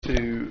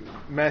to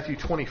Matthew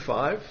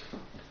 25.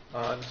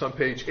 It's on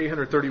page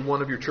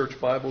 831 of your church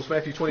Bibles.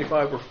 Matthew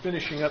 25, we're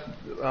finishing up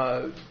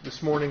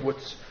this morning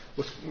what's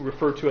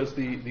referred to as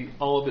the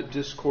Olivet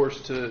Discourse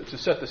to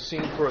set the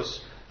scene for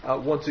us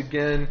once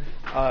again.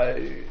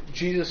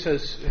 Jesus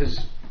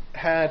has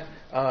had,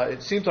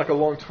 it seems like a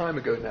long time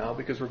ago now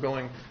because we're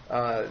going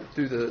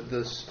through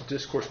this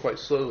discourse quite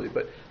slowly,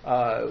 but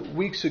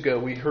weeks ago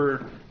we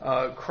heard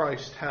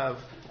Christ have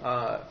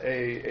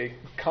a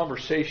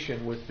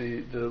conversation with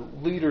the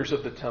leaders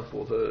of the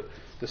temple,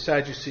 the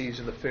Sadducees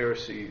and the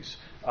Pharisees,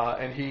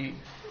 and he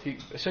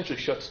essentially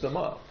shuts them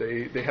up.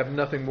 They have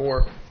nothing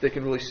more they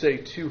can really say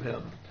to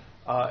him.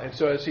 And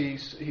so as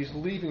he's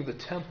leaving the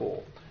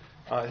temple,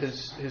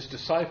 his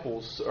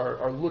disciples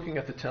are looking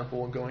at the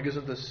temple and going,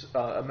 "Isn't this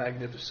a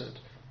magnificent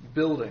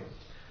building?"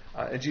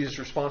 And Jesus'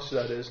 response to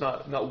that is,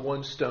 not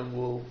one stone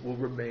will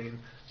remain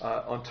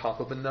on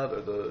top of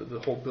another. The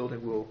whole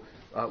building will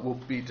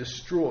be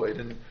destroyed.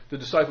 And the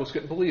disciples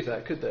couldn't believe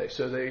that, could they?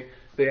 So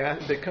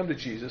they come to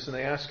Jesus and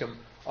they ask him,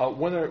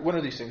 when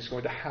are these things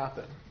going to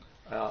happen?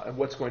 And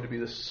what's going to be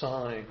the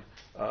sign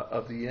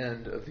of the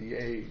end of the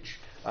age?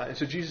 And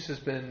so Jesus has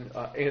been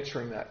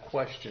answering that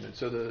question. And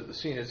so the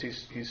scene is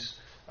he's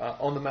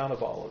on the Mount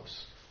of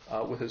Olives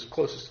with his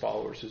closest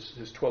followers,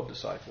 his 12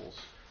 disciples.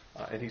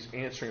 And he's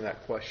answering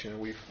that question.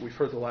 And we've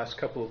heard the last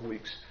couple of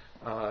weeks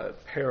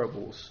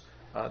parables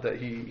that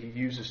he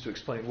uses to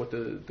explain what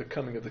the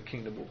coming of the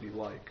kingdom will be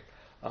like.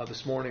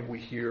 This morning we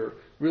hear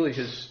really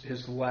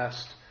his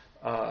last,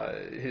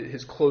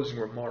 his closing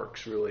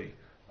remarks really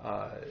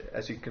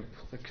as he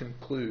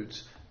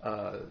concludes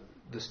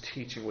this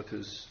teaching with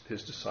his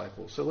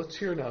disciples. So let's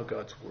hear now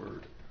God's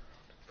word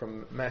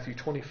from Matthew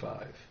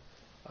 25,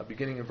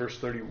 beginning in verse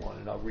 31,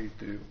 and I'll read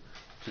through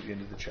to the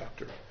end of the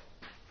chapter.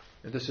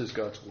 And this is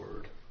God's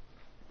word.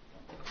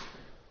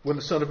 When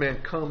the Son of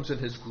Man comes in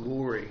his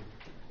glory,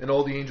 and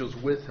all the angels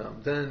with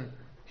him, then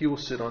he will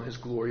sit on his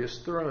glorious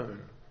throne.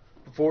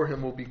 Before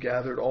him will be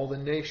gathered all the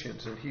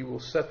nations, and he will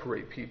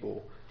separate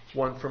people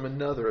one from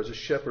another, as a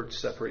shepherd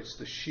separates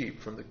the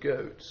sheep from the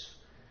goats.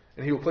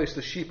 And he will place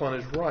the sheep on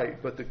his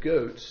right, but the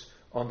goats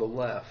on the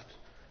left.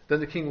 Then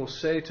the king will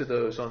say to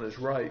those on his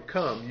right,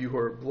 "Come, you who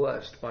are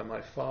blessed by my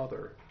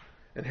Father,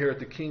 inherit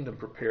the kingdom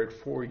prepared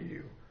for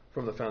you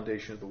from the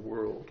foundation of the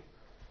world.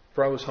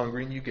 For I was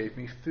hungry, and you gave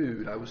me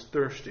food. I was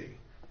thirsty,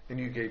 and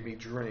you gave me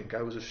drink.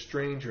 I was a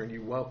stranger, and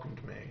you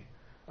welcomed me.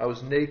 I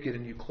was naked,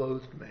 and you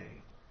clothed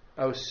me.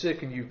 I was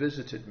sick, and you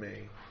visited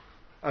me.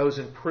 I was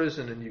in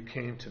prison, and you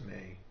came to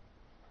me."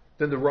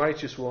 Then the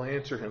righteous will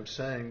answer him,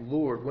 saying,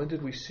 "Lord, when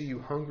did we see you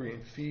hungry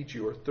and feed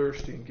you, or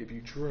thirsty and give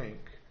you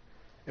drink?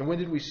 And when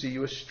did we see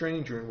you a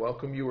stranger and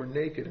welcome you, or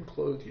naked and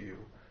clothe you?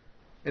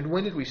 And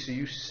when did we see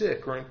you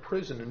sick or in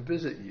prison and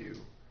visit you?"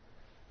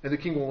 And the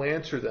king will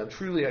answer them,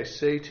 "Truly I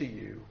say to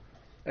you,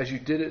 as you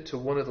did it to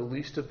one of the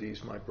least of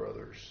these, my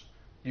brothers,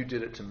 you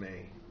did it to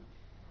me."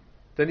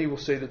 Then he will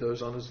say to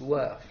those on his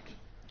left,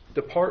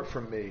 "Depart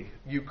from me,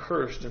 you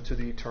cursed, into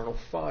the eternal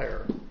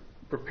fire,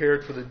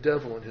 prepared for the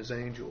devil and his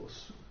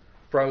angels.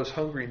 For I was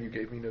hungry, and you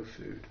gave me no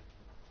food.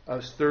 I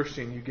was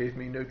thirsty, and you gave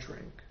me no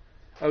drink.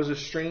 I was a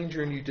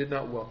stranger, and you did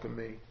not welcome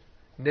me.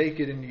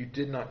 Naked, and you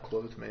did not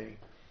clothe me.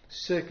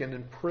 Sick and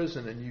in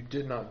prison, and you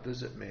did not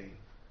visit me."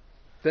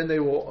 Then they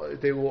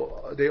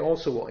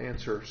also will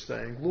answer,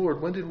 saying,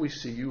 "Lord, when did we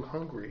see you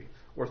hungry,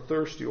 or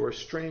thirsty, or a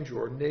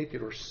stranger, or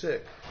naked, or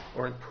sick,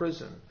 or in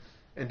prison,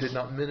 and did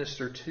not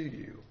minister to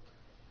you?"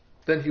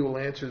 Then he will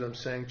answer them,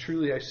 saying,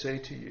 "Truly I say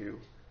to you,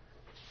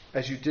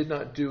 as you did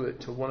not do it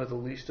to one of the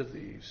least of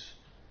these,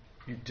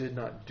 you did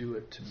not do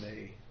it to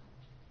me."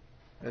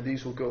 And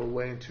these will go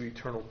away into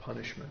eternal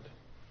punishment,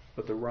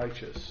 but the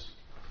righteous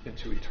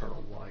into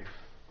eternal life.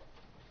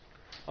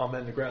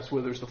 Amen. The grass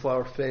withers, the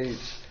flower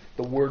fades.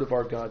 The word of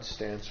our God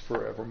stands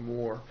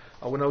forevermore.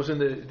 When I was in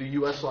the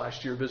U.S.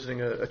 last year visiting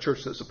a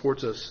church that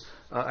supports us,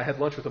 I had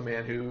lunch with a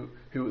man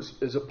who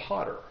is a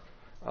potter.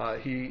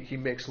 He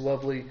makes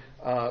lovely,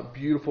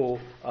 beautiful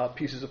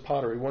pieces of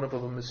pottery. One of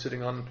them is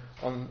sitting on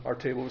our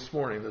table this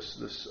morning,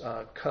 this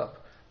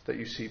cup that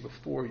you see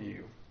before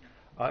you.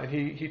 And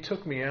he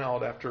took me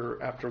out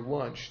after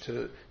lunch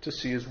to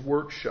see his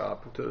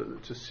workshop,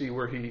 to see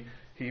where he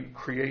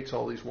creates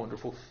all these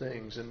wonderful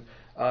things. And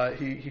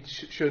he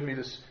showed me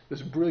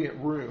this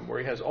brilliant room where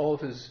he has all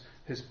of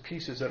his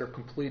pieces that are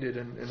completed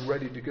and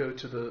ready to go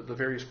to the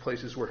various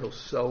places where he'll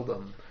sell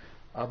them.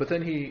 But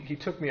then he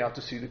took me out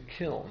to see the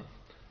kiln,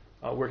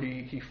 where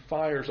he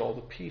fires all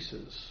the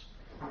pieces.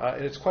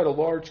 And it's quite a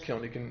large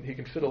kiln. He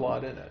can fit a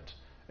lot in it.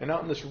 And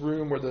out in this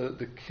room where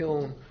the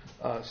kiln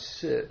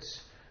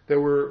sits, there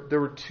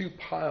were two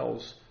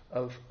piles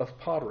of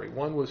pottery.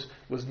 One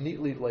was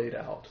neatly laid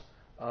out,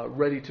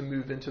 ready to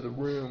move into the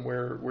room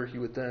where he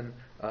would then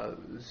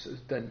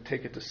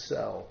take it to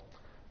sell.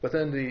 But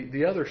then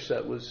the other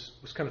set was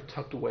kind of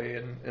tucked away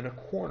in a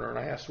corner. And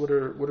I asked, what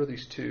are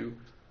these two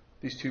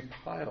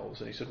piles?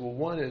 And he said, well,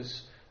 one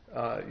is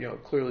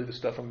clearly the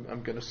stuff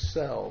I'm going to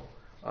sell.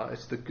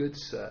 It's the good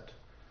set.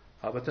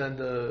 But then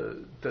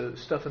the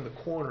stuff in the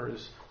corner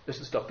is the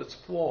stuff that's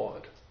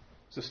flawed.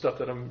 It's the stuff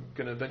that I'm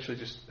going to eventually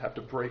just have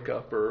to break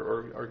up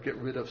or get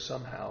rid of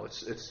somehow.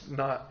 It's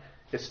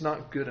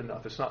not good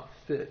enough. It's not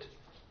fit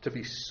to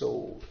be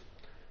sold.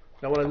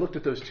 Now, when I looked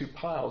at those two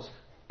piles,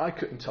 I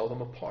couldn't tell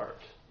them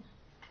apart.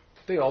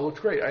 They all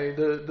looked great.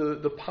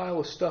 The pile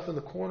of stuff in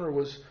the corner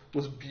was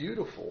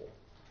beautiful.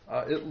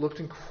 It looked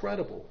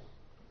incredible.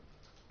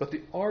 But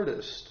the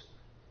artist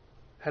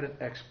had an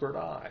expert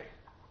eye.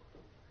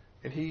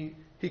 And he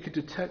could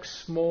detect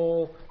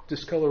small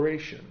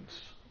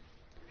discolorations.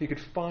 He could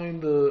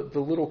find the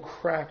little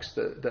cracks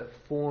that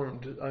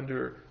formed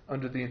under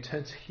the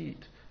intense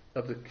heat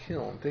of the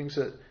kiln, things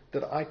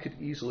that I could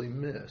easily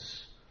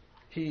miss.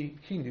 He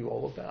knew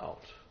all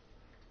about.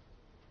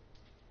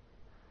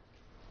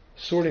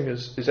 Sorting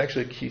is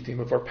actually a key theme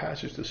of our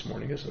passage this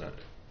morning, isn't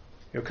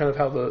it? Kind of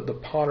how the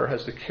potter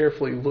has to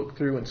carefully look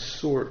through and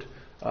sort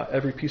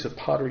every piece of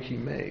pottery he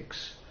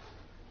makes.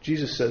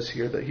 Jesus says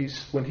here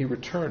that when he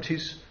returns,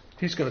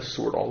 he's going to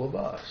sort all of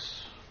us.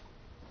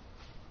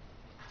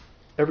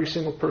 Every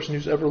single person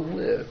who's ever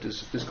lived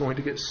is going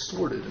to get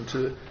sorted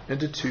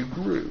into two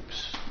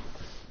groups.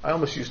 I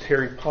almost used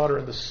Harry Potter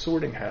and the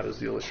sorting hat as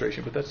the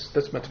illustration, but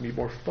that's meant to be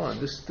more fun.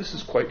 This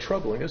is quite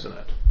troubling, isn't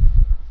it?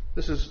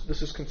 This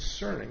is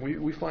concerning.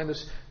 We find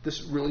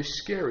this really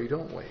scary,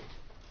 don't we?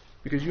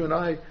 Because you and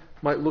I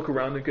might look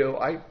around and go,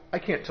 I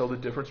can't tell the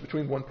difference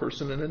between one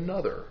person and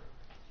another.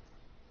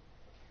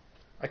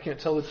 I can't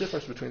tell the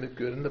difference between the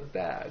good and the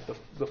bad,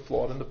 the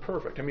flawed and the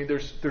perfect. I mean,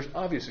 there's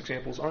obvious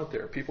examples, aren't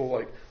there? People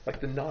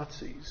like the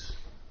Nazis.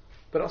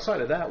 But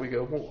outside of that, we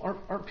go,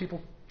 well, aren't people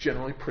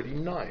generally pretty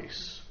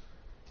nice?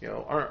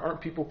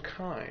 Aren't people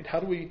kind? How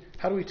do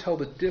we tell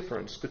the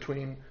difference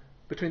between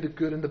the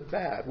good and the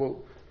bad?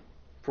 Well,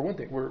 for one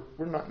thing,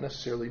 we're not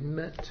necessarily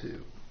meant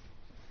to.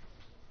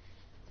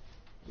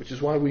 Which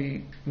is why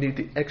we need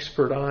the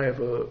expert eye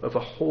of a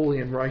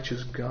holy and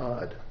righteous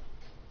God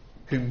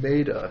who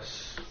made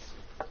us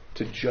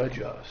to judge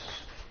us.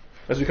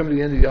 As we come to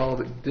the end of the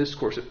Olivet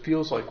Discourse, it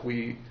feels like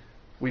we've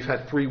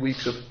had 3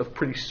 weeks of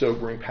pretty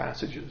sobering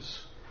passages.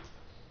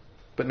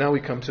 But now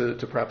we come to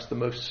perhaps the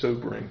most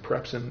sobering,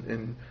 perhaps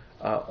in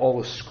all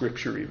of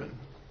Scripture even.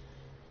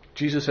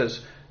 Jesus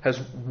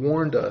has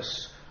warned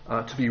us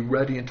to be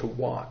ready and to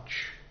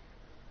watch.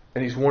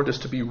 And he's warned us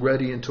to be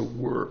ready and to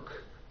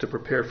work, to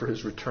prepare for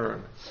his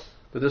return.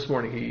 But this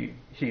morning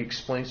he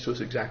explains to us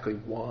exactly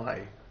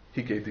why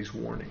he gave these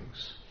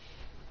warnings.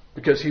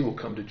 Because he will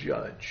come to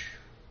judge.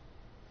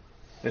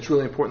 And it's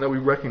really important that we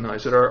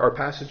recognize that our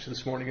passage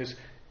this morning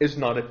is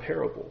not a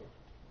parable.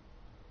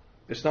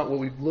 It's not what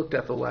we've looked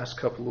at the last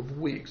couple of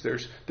weeks.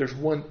 There's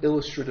one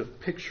illustrative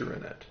picture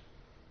in it.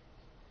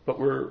 But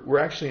we're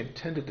actually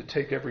intended to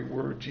take every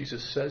word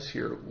Jesus says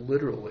here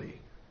literally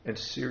and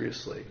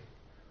seriously.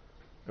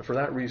 And for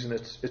that reason,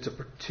 it's a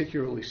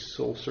particularly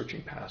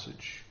soul-searching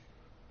passage.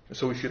 And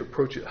so we should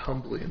approach it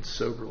humbly and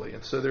soberly.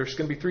 And so there's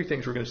going to be 3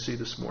 things we're going to see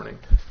this morning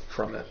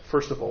from it.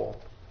 First of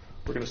all,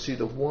 we're going to see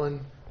the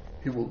one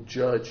who will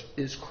judge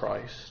is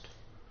Christ.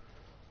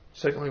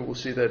 Secondly, we'll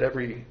see that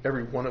every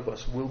one of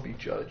us will be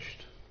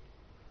judged.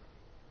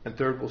 And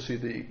third, we'll see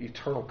the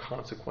eternal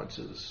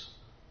consequences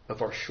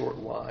of our short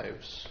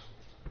lives.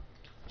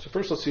 So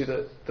first, let's see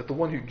that the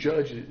one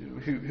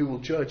who will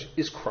judge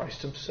is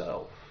Christ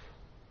himself.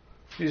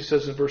 Jesus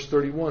says in verse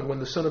 31, when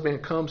the Son of Man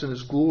comes in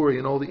his glory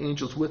and all the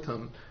angels with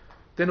him,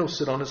 then he'll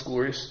sit on his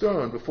glorious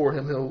throne. Before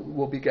him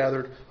will be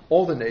gathered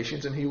all the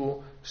nations, and he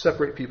will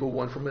separate people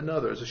one from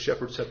another, as a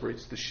shepherd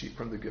separates the sheep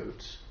from the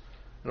goats.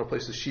 And he'll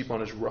place the sheep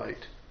on his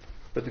right,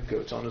 but the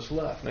goats on his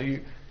left. Now,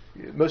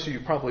 most of you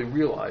probably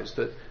realize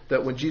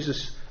that when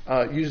Jesus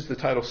uses the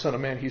title Son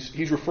of Man,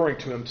 he's referring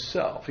to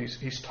himself.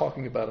 He's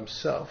talking about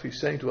himself.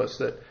 He's saying to us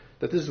that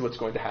this is what's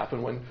going to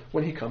happen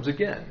when he comes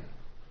again.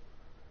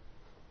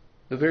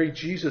 The very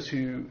Jesus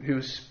who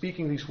is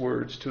speaking these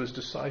words to his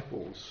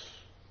disciples.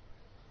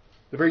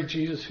 The very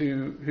Jesus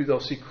who they'll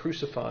see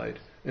crucified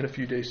in a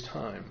few days'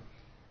 time.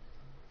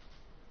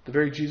 The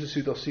very Jesus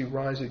who they'll see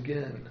rise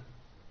again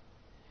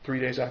 3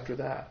 days after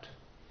that.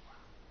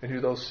 And who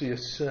they'll see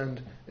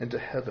ascend into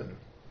heaven.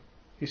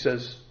 He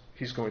says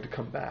he's going to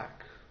come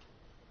back.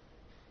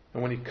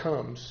 And when he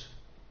comes,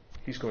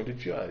 he's going to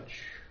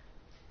judge.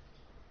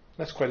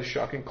 That's quite a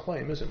shocking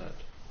claim, isn't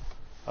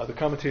it? The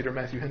commentator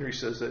Matthew Henry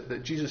says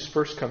that Jesus'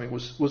 first coming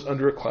was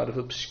under a cloud of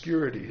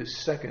obscurity. His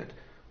second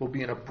will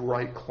be in a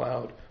bright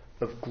cloud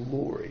of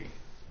glory.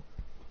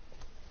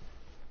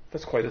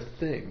 That's quite a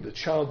thing. The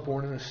child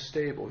born in a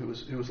stable who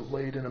was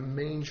laid in a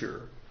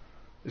manger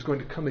is going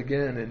to come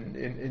again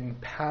in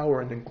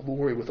power and in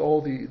glory with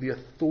all the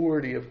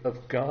authority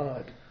of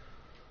God.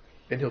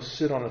 And he'll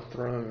sit on a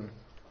throne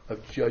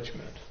of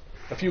judgment.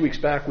 A few weeks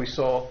back we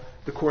saw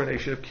the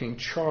coronation of King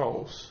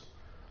Charles.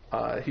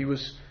 He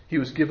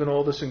was given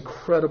all this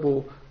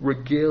incredible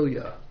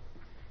regalia.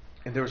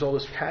 And there was all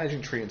this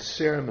pageantry and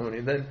ceremony.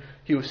 And then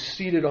he was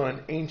seated on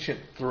an ancient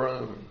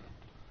throne.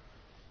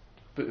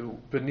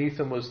 Beneath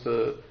him was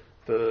the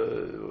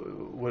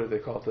what do they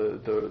call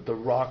it? The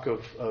rock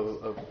of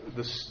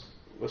this,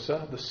 what's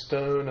that? The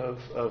stone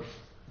of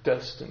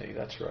destiny.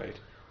 That's right.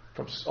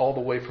 from all the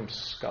way from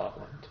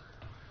Scotland.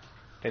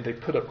 And they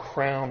put a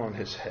crown on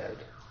his head.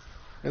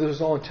 And this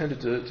was all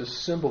intended to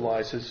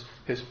symbolize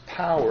his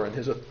power and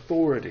his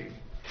authority,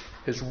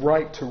 his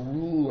right to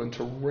rule and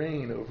to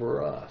reign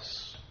over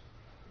us.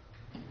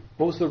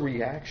 What was the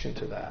reaction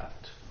to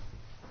that?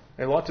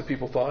 And lots of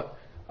people thought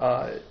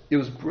it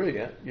was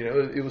brilliant.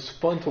 It was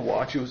fun to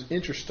watch. It was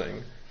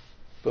interesting,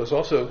 but it was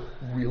also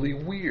really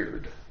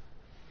weird.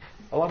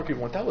 A lot of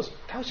people went, that was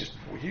just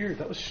weird.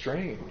 That was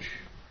strange.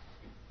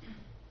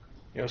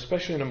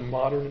 Especially in a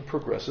modern and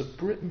progressive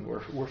Britain,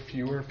 where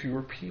fewer and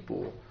fewer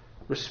people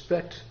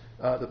respect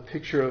the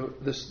picture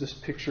of this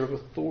picture of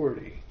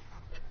authority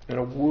in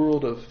a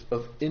world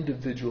of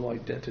individual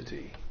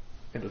identity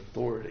and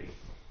authority.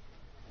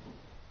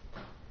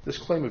 This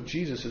claim of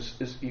Jesus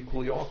is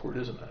equally awkward,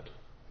 isn't it?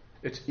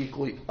 It's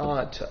equally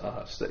odd to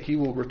us that he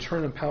will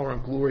return in power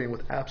and glory and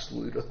with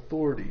absolute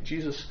authority.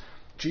 Jesus,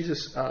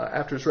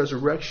 after his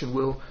resurrection,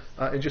 will,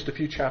 in just a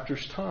few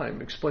chapters'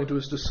 time, explain to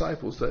his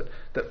disciples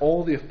that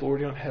all the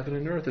authority on heaven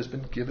and earth has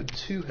been given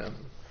to him.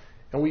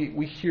 And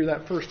we hear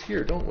that first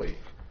here, don't we?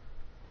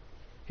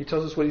 He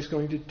tells us what he's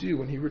going to do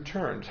when he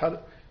returns.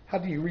 How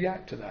do you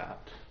react to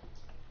that?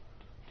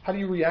 How do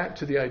you react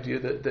to the idea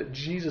that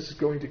Jesus is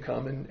going to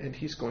come and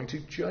he's going to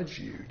judge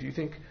you? Do you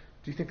think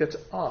that's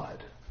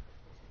odd?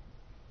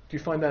 Do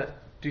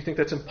you think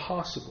that's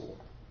impossible?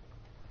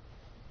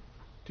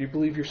 Do you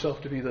believe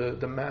yourself to be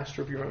the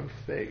master of your own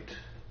fate?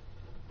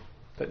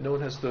 That no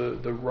one has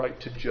the right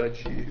to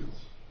judge you?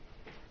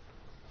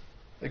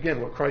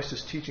 Again, what Christ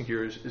is teaching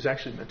here is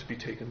actually meant to be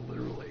taken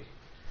literally.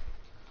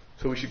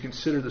 So we should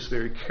consider this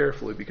very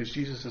carefully, because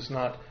Jesus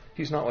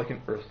he's not like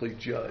an earthly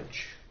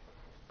judge.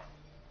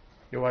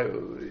 In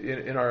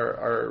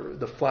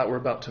the flat we're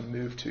about to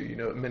move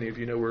to, many of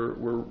you know we're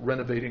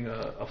renovating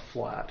a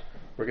flat.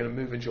 We're going to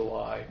move in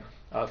July.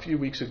 A few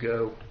weeks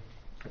ago,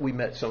 we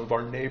met some of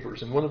our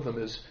neighbors, and one of them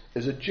is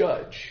a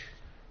judge,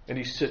 and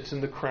he sits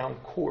in the Crown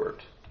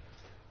Court.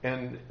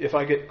 And if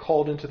I get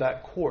called into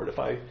that court, if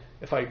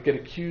I get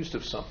accused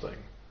of something,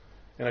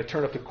 and I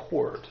turn up to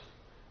court,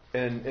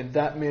 and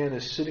that man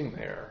is sitting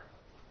there,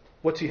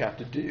 what's he have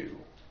to do?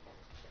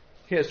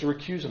 He has to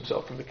recuse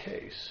himself from the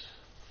case.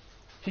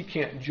 He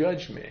can't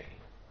judge me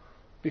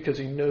because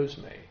he knows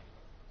me.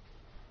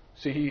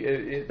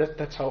 See,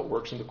 that's how it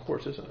works in the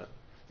courts, isn't it?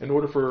 In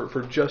order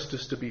for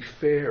justice to be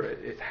fair,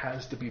 it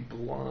has to be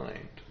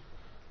blind.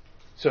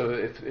 So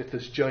if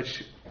this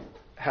judge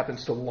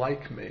happens to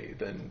like me,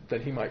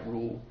 then he might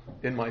rule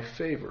in my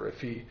favor.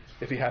 If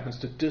he happens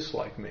to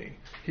dislike me,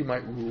 he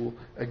might rule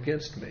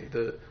against me.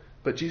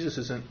 But Jesus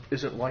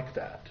isn't like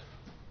that.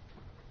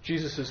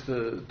 Jesus is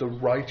the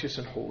righteous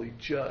and holy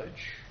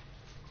judge.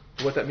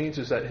 What that means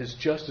is that his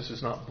justice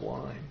is not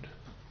blind.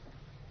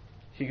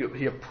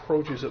 He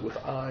approaches it with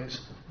eyes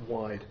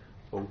wide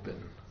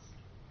open.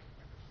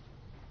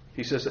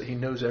 He says that he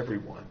knows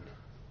everyone.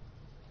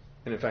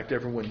 And in fact,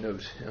 everyone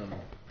knows him.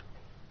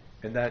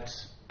 And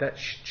that's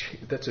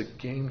a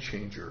game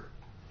changer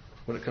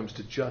when it comes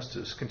to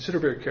justice. Consider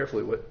very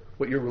carefully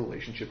what your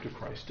relationship to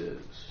Christ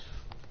is.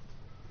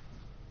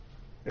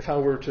 If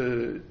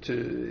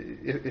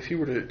he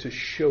were to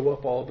show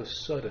up all of a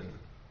sudden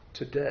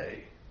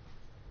today,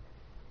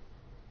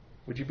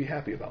 would you be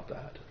happy about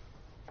that?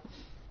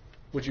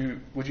 Would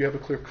you have a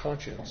clear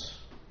conscience?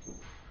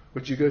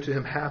 Would you go to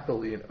him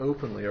happily and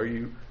openly? Are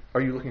you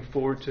looking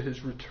forward to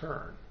his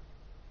return?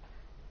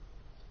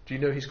 Do you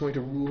know he's going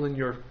to rule in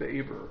your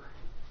favor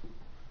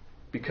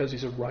because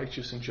he's a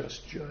righteous and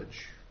just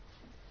judge?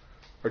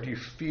 Or do you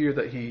fear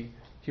that he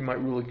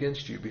might rule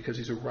against you because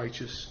he's a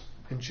righteous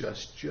and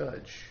just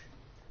judge?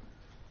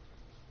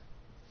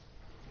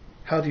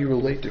 How do you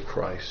relate to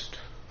Christ?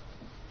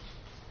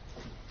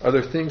 Are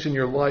there things in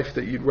your life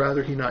that you'd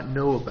rather he not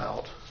know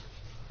about?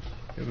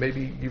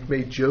 Maybe you've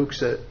made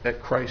jokes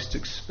at Christ's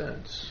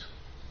expense.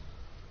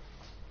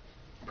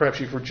 Perhaps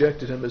you've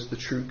rejected him as the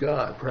true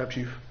God. Perhaps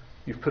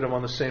you've put him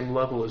on the same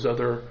level as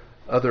other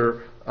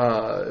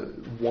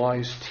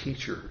wise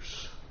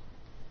teachers.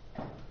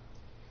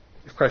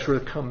 If Christ were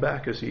to come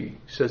back as he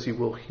says he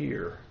will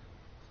here,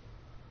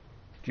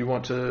 do you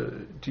want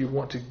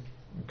to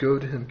go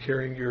to him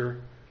carrying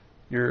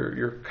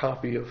your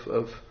copy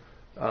of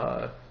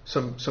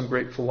some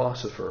great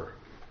philosopher?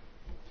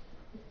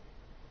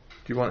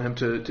 Do you want him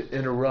to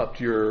interrupt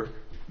your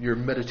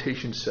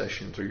meditation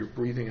sessions or your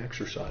breathing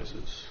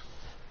exercises?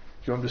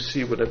 Do you want him to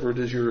see whatever it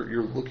is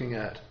you're looking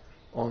at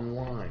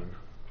online?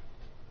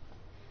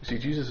 You see,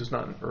 Jesus is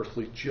not an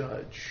earthly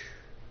judge.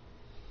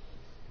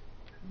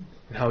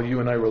 And how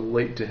you and I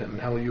relate to him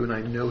and how you and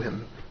I know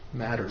him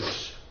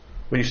matters.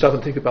 When you stop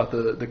and think about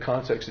the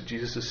context that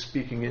Jesus is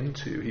speaking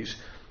into,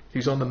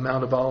 he's on the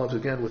Mount of Olives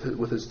again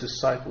with his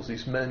disciples,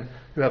 these men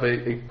who have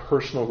a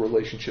personal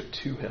relationship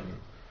to him.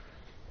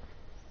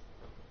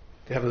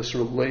 They have this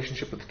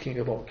relationship with the King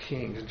of all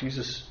kings. And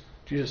Jesus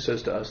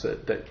says to us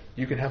that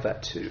you can have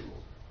that too.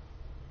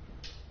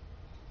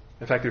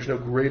 In fact, there's no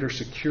greater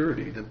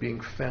security than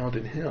being found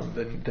in him,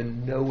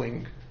 than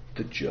knowing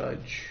the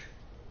judge.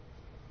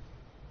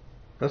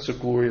 That's the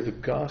glory of the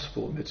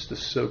gospel amidst the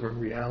sobering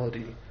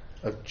reality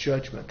of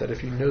judgment, that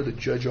if you know the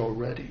judge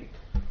already,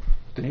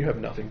 then you have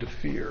nothing to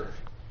fear.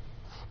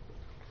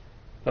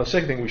 Now, the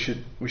second thing we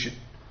should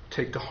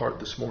take to heart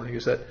this morning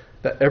is that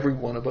every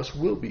one of us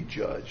will be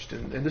judged.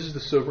 And this is the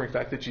sobering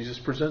fact that Jesus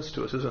presents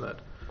to us, isn't it?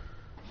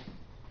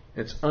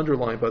 It's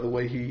underlined by the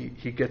way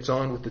he gets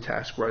on with the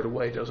task right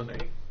away, doesn't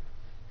he?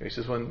 He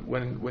says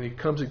when he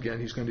comes again,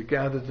 he's going to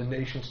gather the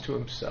nations to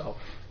himself.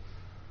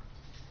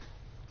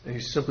 And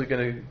he's simply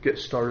going to get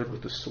started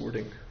with the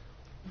sorting.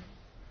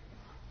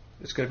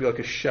 It's going to be like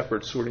a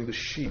shepherd sorting the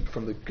sheep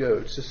from the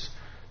goats.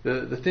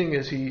 The thing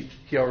is, he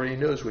already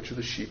knows which are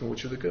the sheep and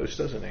which are the goats,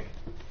 doesn't he?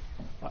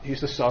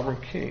 He's the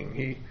sovereign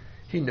king.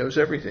 He knows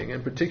everything,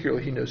 and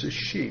particularly he knows his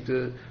sheep.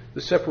 The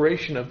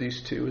separation of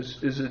these two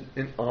is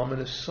an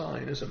ominous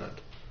sign, isn't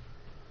it?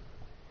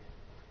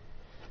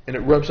 And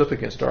it rubs up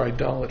against our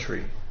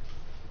idolatry.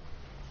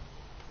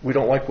 We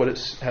don't like what it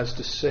has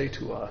to say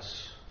to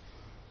us.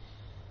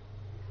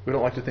 We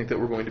don't like to think that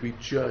we're going to be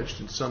judged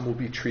and some will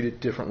be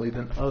treated differently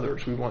than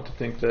others. We want to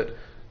think that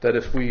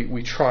if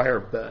we try our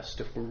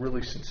best, if we're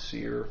really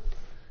sincere,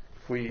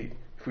 if we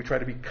try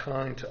to be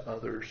kind to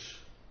others,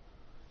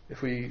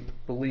 if we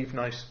believe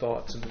nice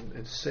thoughts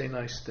and say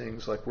nice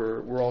things like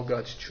we're all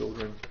God's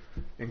children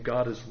and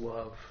God is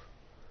love,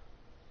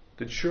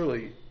 then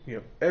surely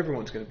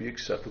everyone's going to be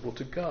acceptable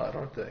to God,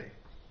 aren't they?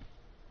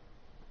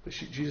 But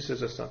Jesus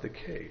says that's not the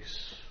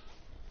case.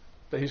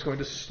 That he's going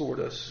to sort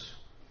us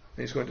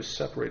and he's going to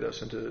separate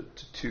us into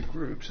two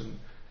groups, and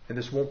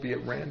this won't be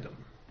at random.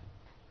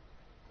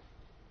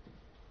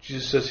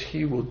 Jesus says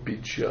he will be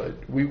judged.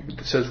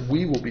 It says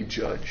we will be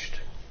judged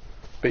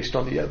based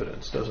on the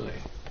evidence, doesn't he?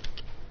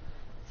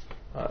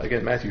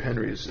 Again, Matthew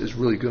Henry is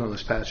really good on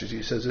this passage.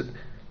 He says it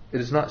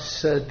is not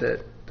said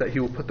that he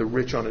will put the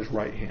rich on his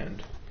right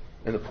hand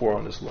and the poor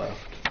on his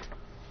left,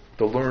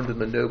 the learned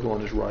and the noble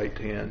on his right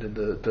hand and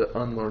the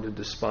unlearned and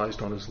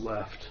despised on his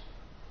left,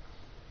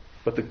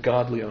 but the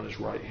godly on his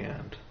right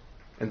hand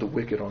and the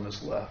wicked on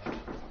his left.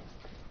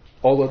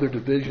 All other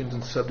divisions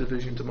and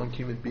subdivisions among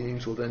human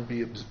beings will then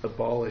be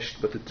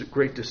abolished, but the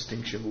great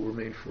distinction will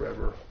remain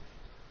forever.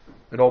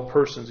 And all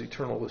persons'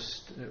 eternal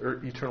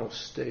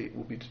state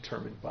will be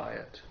determined by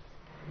it.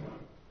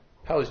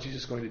 How is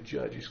Jesus going to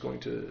judge? He's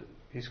going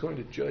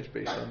to judge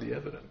based on the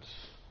evidence.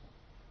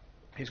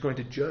 He's going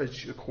to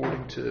judge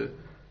according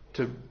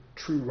to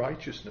true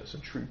righteousness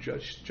and true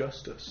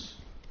justice.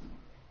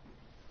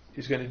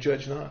 He's going to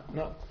judge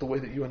not the way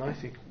that you and I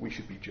think we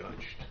should be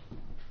judged.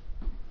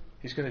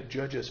 He's going to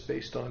judge us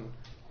based on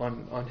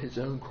his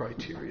own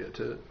criteria.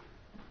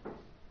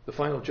 The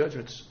final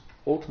judgment's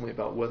ultimately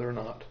about whether or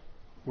not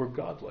we're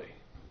godly.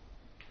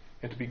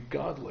 And to be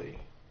godly,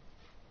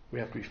 we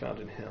have to be found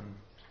in him.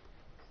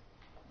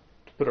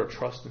 To put our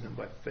trust in him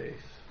by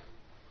faith.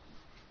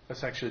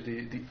 That's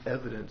actually the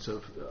evidence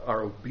of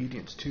our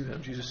obedience to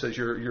him. Jesus says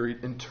your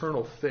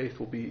internal faith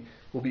will be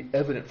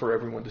evident for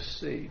everyone to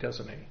see,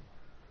 doesn't he?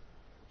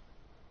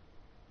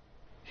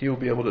 He will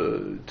be able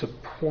to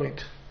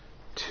point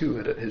to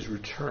it at his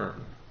return.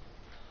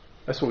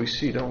 That's what we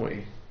see, don't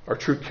we? Our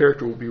true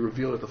character will be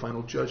revealed at the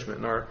final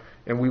judgment,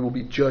 and we will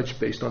be judged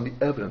based on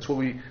the evidence.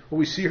 What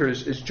we see here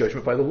is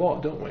judgment by the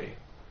law, don't we?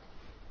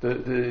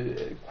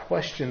 The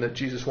question that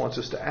Jesus wants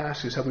us to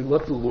ask is, have we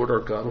loved the Lord our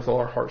God with all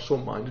our heart, soul,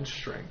 mind, and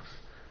strength?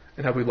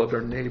 And have we loved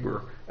our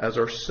neighbor as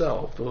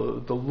ourselves?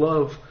 The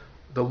love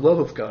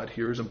of God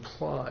here is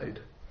implied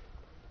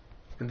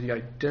in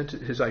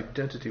his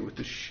identity with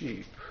the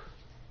sheep.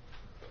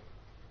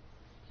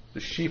 The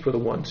sheep are the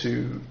ones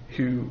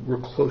who were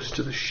close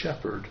to the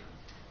shepherd.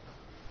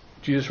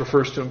 Jesus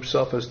refers to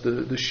himself as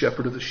the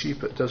shepherd of the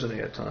sheep, doesn't he,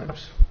 at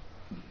times?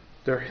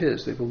 They're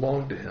his. They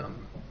belong to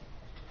him.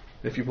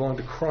 And if you belong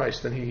to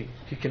Christ, then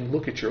he can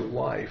look at your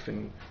life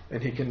and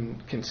he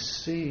can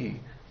see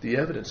the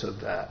evidence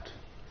of that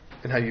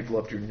and how you've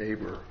loved your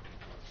neighbor.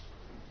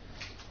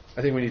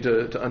 I think we need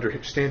to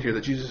understand here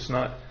that Jesus is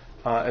not,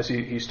 as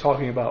he's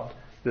talking about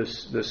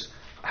this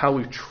how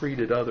we've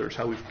treated others,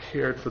 how we've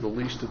cared for the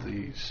least of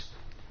these.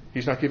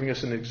 He's not giving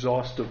us an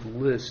exhaustive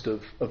list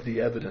of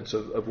the evidence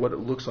of what it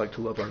looks like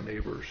to love our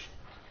neighbors.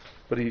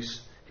 But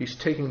he's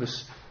taking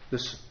this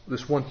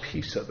one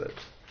piece of it.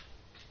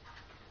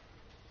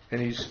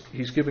 And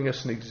he's giving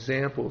us an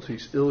example.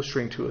 He's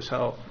illustrating to us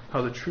how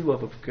the true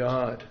love of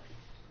God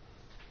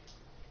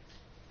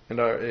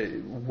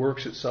it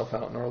works itself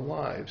out in our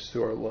lives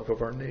through our love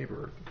of our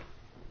neighbor.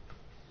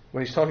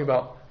 When he's talking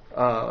about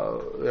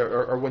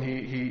or when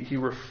he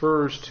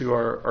refers to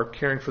our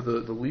caring for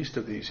the least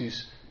of these,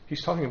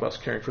 he's talking about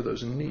caring for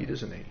those in need,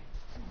 isn't he?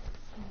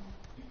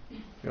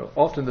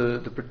 Often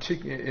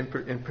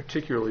in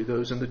particularly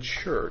those in the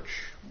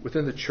church,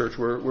 within the church,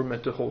 we're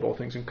meant to hold all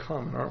things in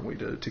common, aren't we?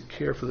 To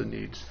care for the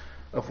needs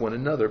of one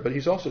another. But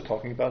he's also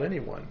talking about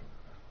anyone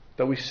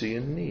that we see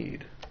in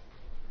need.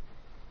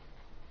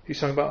 He's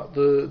talking about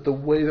the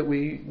way that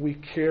we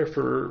care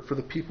for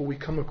the people we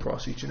come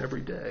across each and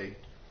every day.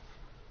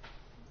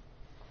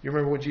 You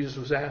remember when Jesus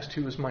was asked,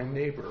 who is my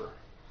neighbor?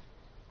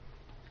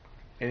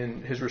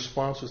 And his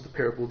response was the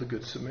parable of the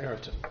Good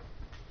Samaritan.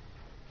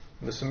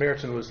 And the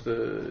Samaritan was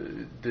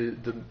the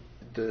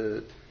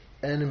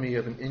enemy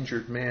of an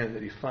injured man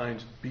that he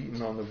finds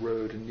beaten on the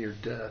road and near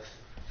death.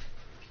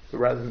 But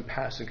rather than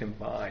passing him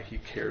by, he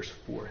cares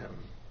for him.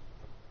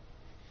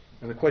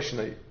 And the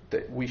question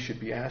that we should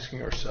be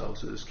asking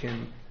ourselves is,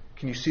 can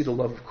you see the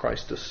love of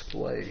Christ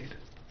displayed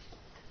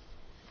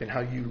in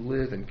how you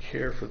live and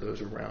care for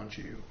those around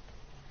you?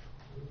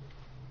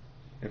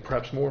 And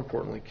perhaps more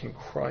importantly, can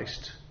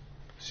Christ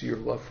see your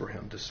love for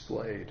him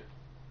displayed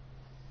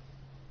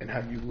in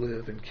how you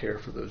live and care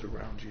for those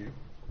around you?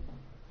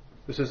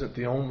 This isn't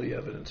the only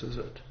evidence, is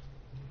it,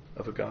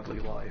 of a godly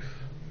life?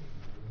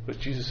 But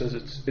Jesus says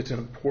it's an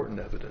important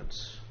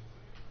evidence.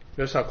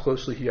 Notice how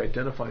closely he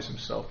identifies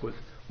himself with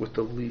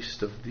the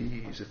least of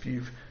these. If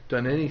you've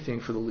done anything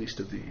for the least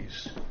of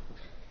these,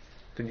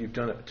 then you've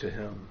done it to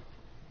him.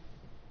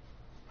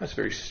 That's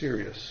very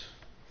serious.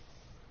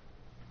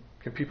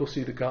 Can people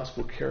see the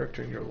gospel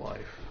character in your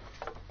life?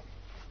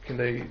 Can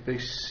they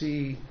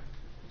see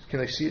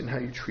it in how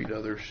you treat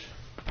others?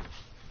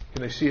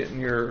 Can they see it in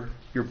your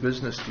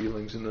business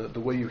dealings and the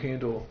way you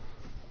handle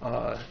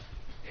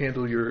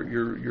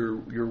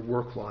your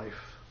work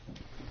life?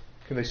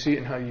 Can they see it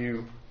in how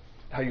you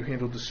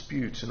handle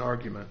disputes and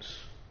arguments?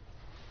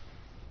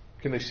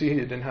 Can they see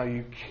it in how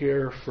you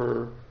care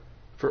for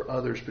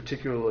others,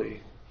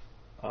 particularly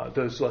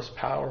those less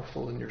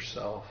powerful than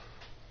yourself,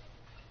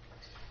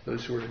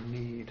 those who are in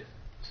need?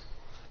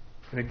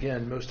 And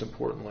again, most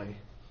importantly,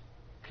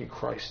 can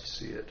Christ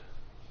see it?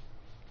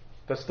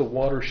 That's the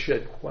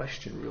watershed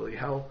question, really.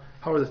 How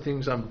are the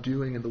things I'm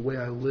doing and the way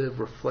I live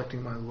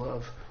reflecting my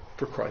love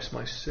for Christ,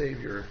 my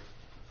Savior?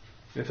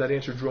 And if that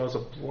answer draws a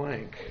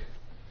blank,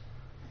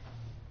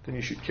 then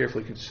you should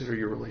carefully consider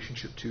your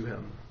relationship to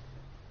him.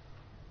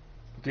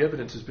 The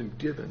evidence has been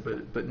given,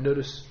 but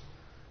notice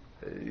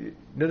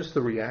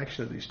the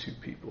reaction of these two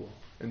people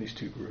and these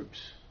two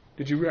groups.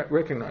 Did you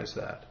recognize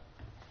that?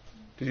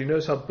 Did you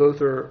notice how both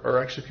are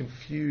actually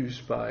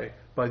confused by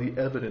the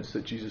evidence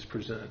that Jesus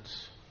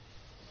presents,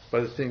 by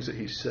the things that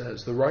he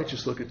says? The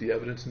righteous look at the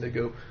evidence and they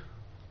go,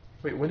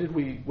 wait, when did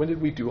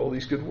we do all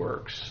these good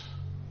works?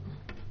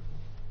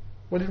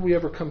 When did we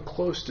ever come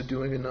close to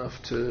doing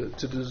enough to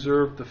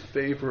deserve the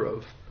favor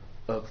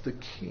of the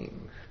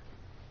king?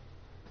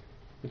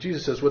 And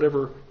Jesus says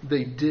whatever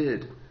they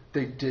did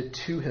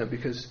to him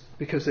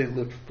because they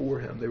lived for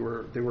him. They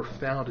were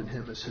found in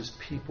him as his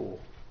people.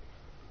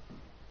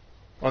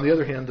 On the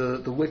other hand,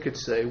 the wicked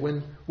say,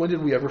 when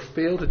did we ever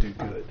fail to do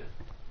good?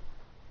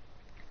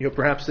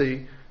 Perhaps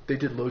they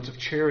did loads of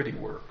charity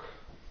work.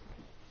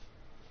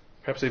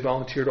 Perhaps they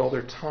volunteered all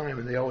their time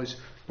and they always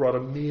brought a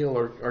meal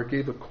or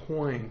gave a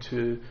coin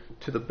to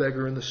the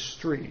beggar in the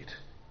street.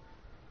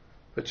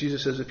 But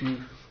Jesus says if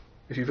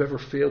you've ever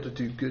failed to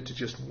do good to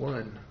just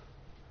one,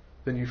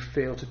 then you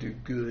fail to do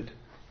good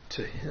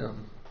to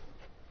him.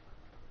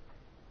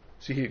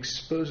 See, he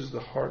exposes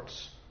the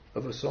hearts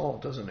of us all,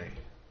 doesn't he?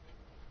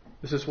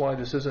 This is why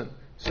this isn't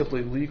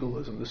simply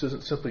legalism. This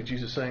isn't simply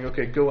Jesus saying,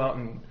 okay, go out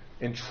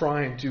and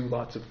try and do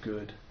lots of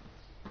good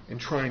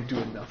and try and do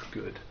enough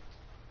good.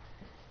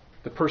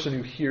 The person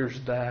who hears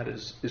that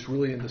is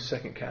really in the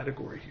second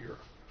category here.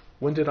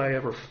 When did I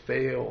ever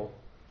fail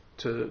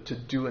to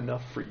do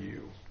enough for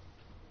you?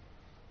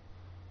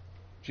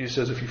 Jesus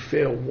says if you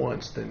fail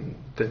once,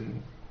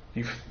 then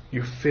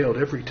you've failed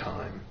every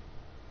time.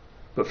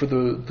 But for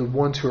the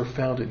ones who are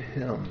found in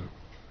him,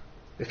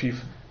 if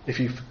you've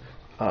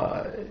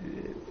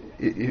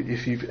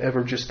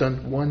ever just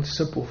done one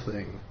simple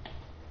thing,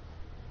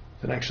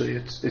 then actually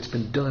it's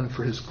been done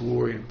for his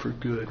glory and for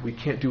good. We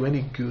can't do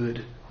any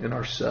good in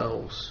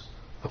ourselves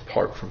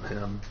apart from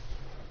him.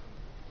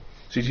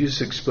 See,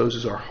 Jesus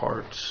exposes our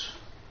hearts.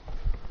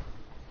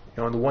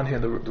 On the one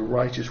hand, the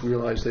righteous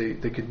realize they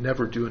could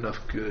never do enough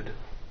good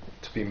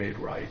to be made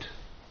right.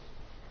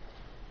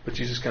 But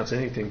Jesus counts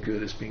anything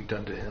good as being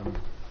done to him.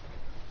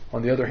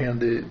 On the other hand,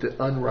 the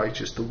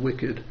unrighteous, the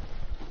wicked,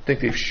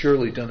 think they've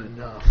surely done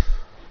enough.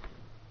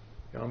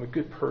 I'm a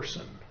good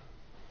person.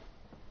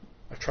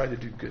 I've tried to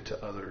do good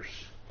to others.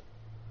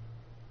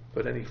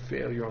 But any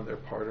failure on their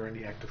part or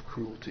any act of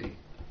cruelty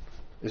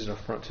is an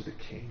affront to the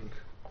king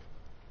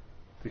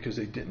because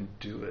they didn't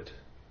do it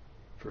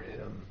for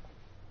him.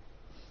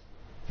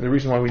 And the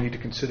reason why we need to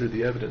consider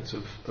the evidence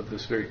of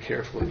this very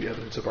carefully, the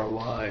evidence of our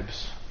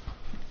lives,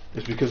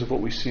 is because of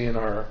what we see in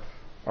our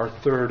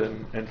third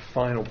and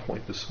final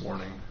point this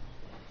morning.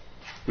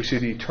 We see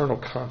the eternal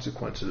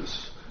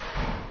consequences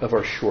of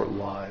our short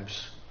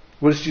lives.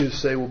 What does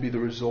Jesus say will be the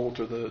result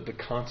or the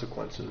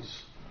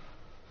consequences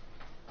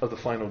of the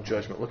final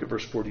judgment? Look at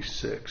verse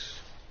 46.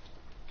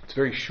 It's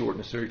very short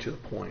and it's very to the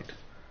point.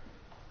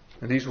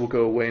 And these will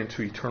go away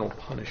into eternal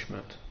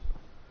punishment,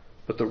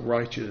 but the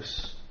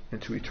righteous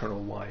into eternal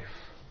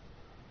life.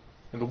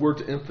 And the word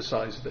to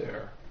emphasize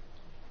there,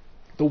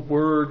 the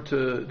word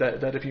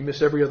that if you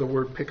miss every other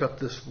word, pick up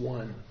this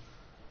one.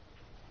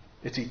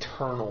 It's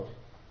eternal.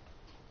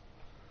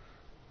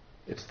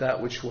 It's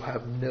that which will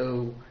have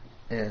no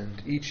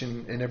end. Each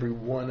and every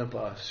one of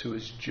us who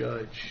is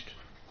judged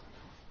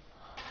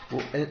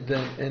will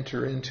then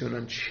enter into an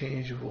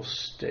unchangeable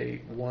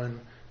state,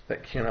 one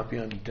that cannot be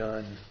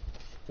undone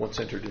once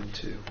entered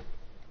into.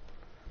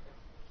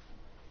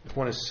 If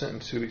one is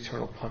sentenced to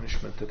eternal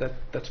punishment,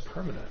 that's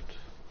permanent.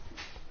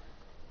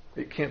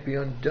 It can't be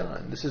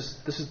undone. This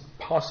is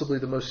possibly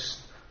the most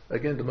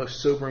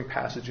sobering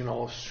passage in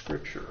all of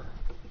Scripture.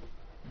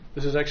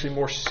 This is actually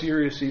more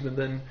serious even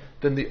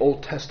than the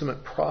Old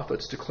Testament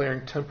prophets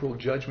declaring temporal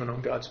judgment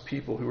on God's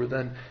people who were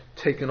then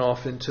taken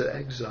off into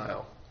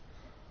exile.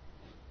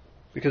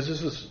 Because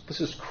this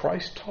is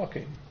Christ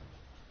talking,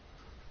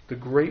 the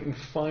great and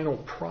final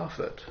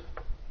prophet.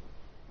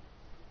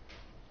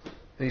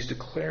 And he's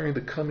declaring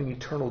the coming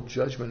eternal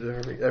judgment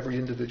of every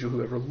individual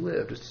who ever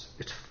lived.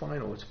 It's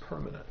final, it's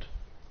permanent.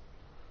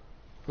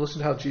 Listen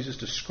to how Jesus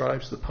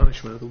describes the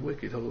punishment of the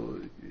wicked.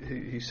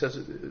 He says,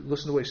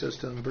 listen to what he says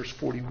to them in verse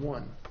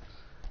 41.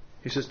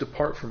 He says,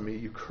 "Depart from me,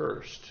 you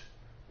cursed,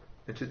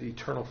 into the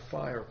eternal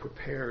fire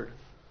prepared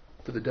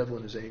for the devil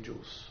and his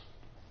angels."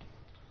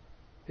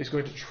 He's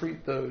going to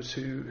treat those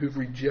who've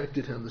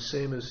rejected him the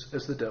same as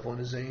the devil and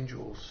his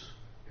angels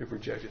who've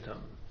rejected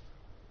him.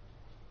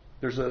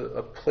 There's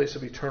a place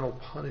of eternal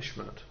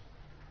punishment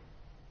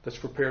that's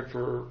prepared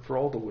for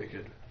all the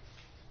wicked.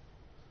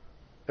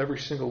 Every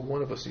single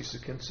one of us needs to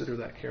consider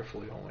that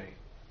carefully, don't we?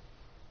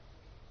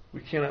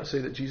 We cannot say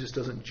that Jesus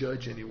doesn't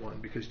judge anyone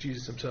because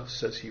Jesus himself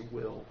says he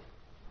will.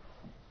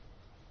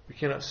 We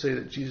cannot say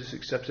that Jesus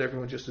accepts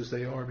everyone just as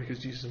they are because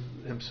Jesus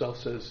himself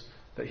says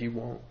that he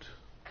won't.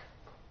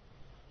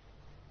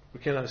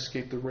 We cannot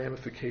escape the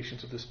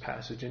ramifications of this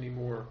passage any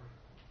more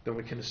than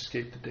we can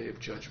escape the day of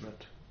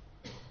judgment.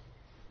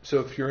 So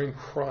if you're in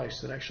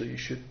Christ, then actually you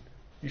should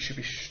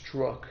be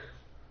struck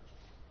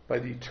by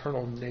the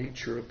eternal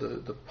nature of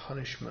the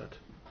punishment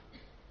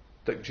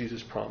that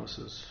Jesus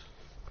promises.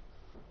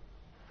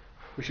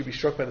 We should be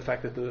struck by the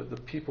fact that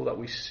the people that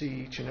we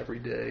see each and every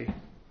day,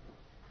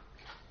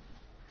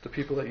 the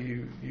people that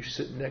you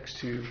sit next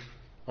to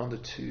on the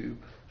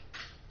tube,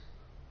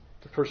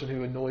 the person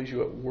who annoys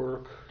you at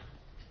work,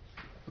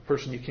 the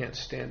person you can't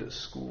stand at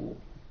school,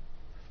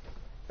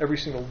 every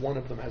single one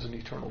of them has an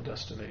eternal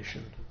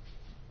destination.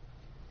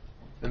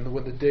 And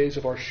when the days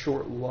of our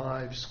short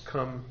lives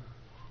come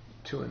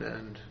to an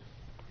end,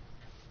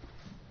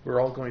 we're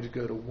all going to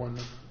go to one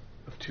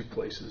of two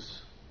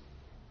places.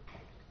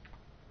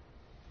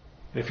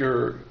 And if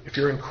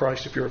you're in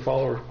Christ, if you're a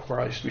follower of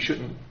Christ, we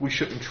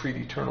shouldn't treat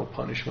eternal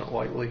punishment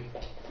lightly.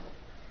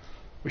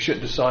 We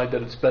shouldn't decide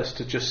that it's best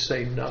to just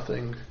say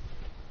nothing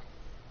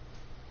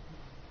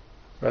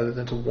rather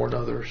than to warn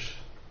others.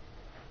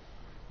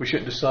 We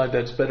shouldn't decide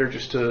that it's better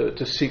just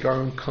to seek our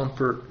own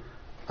comfort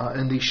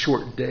in these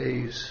short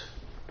days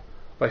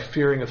by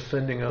fearing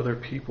offending other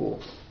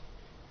people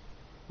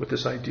with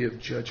this idea of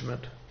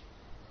judgment.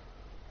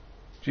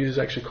 Jesus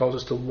actually calls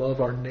us to love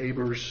our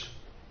neighbors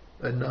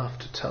enough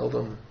to tell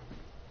them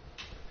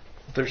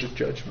that there's a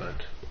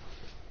judgment,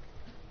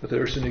 that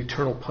there's an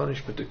eternal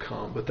punishment to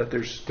come, but that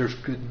there's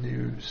good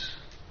news,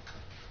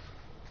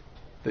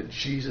 that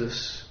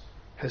Jesus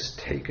has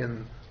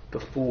taken the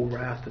full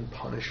wrath and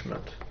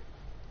punishment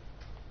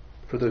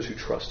for those who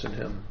trust in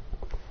him.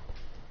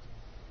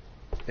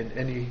 And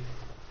any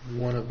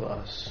one of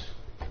us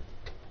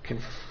can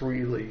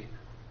freely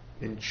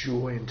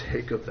enjoy and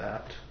take of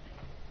that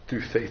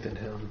through faith in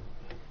him.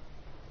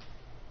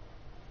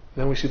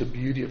 Then we see the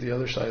beauty of the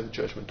other side of the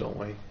judgment, don't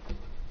we?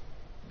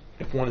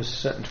 If one is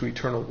sent into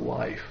eternal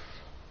life,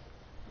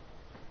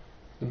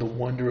 then the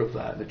wonder of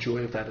that, the joy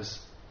of that is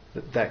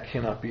that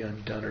cannot be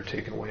undone or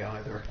taken away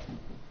either.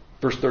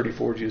 Verse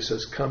 34, Jesus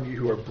says, "Come, you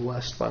who are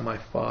blessed by my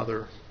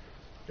Father,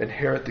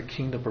 inherit the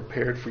kingdom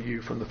prepared for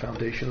you from the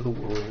foundation of the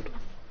world."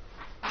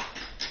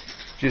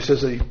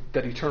 Jesus says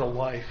that eternal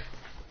life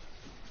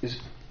is,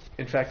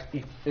 in fact,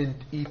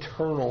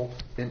 eternal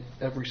in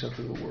every sense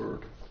of the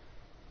word.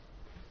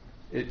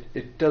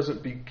 It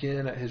doesn't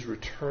begin at his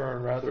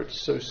return. Rather, it's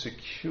so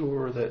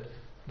secure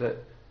that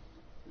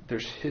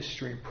there's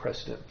history and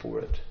precedent for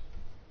it.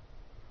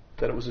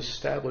 That it was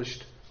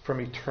established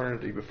from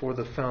eternity, before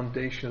the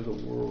foundation of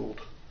the world.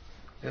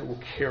 And it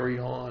will carry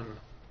on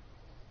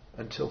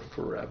until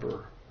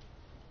forever.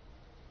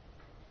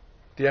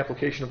 The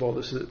application of all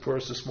this for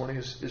us this morning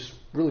is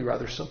really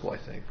rather simple, I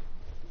think.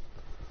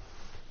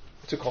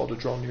 It's a call to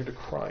draw near to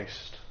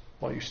Christ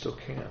while you still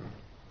can.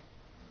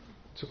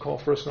 It's a call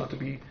for us not to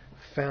be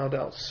found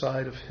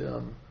outside of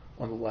him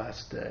on the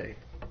last day.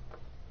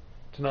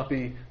 To not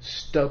be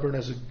stubborn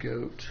as a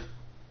goat,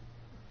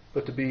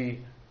 but to be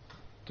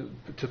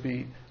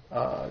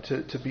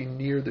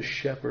near the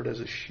shepherd as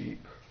a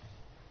sheep.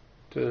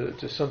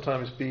 To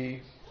sometimes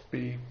be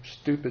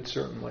stupid,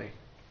 certainly.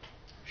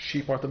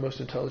 Sheep aren't the most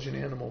intelligent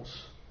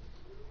animals.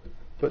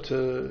 But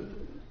to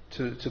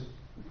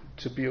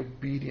be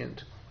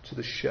obedient to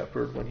the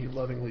shepherd when he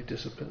lovingly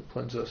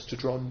disciplines us, to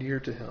draw near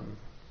to him,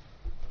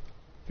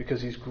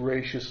 because he's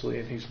graciously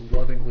and he's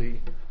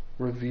lovingly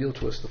revealed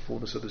to us the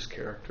fullness of his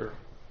character.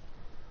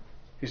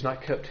 He's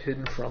not kept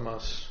hidden from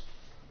us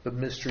the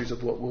mysteries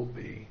of what will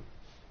be.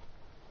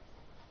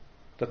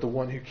 That the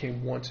one who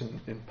came once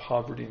in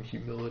poverty and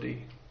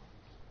humility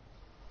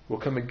will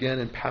come again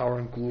in power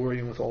and glory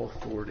and with all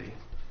authority.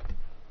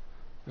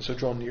 And so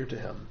draw near to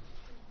him,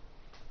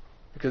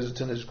 because it's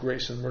in his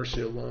grace and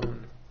mercy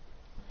alone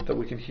that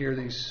we can hear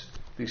these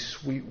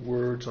sweet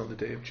words on the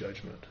day of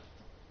judgment.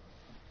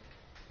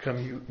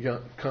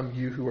 Come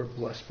you who are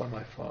blessed by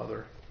my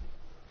Father,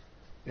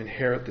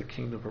 inherit the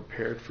kingdom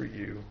prepared for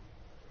you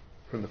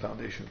from the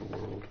foundation of the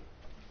world.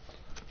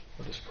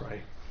 Let us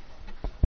pray.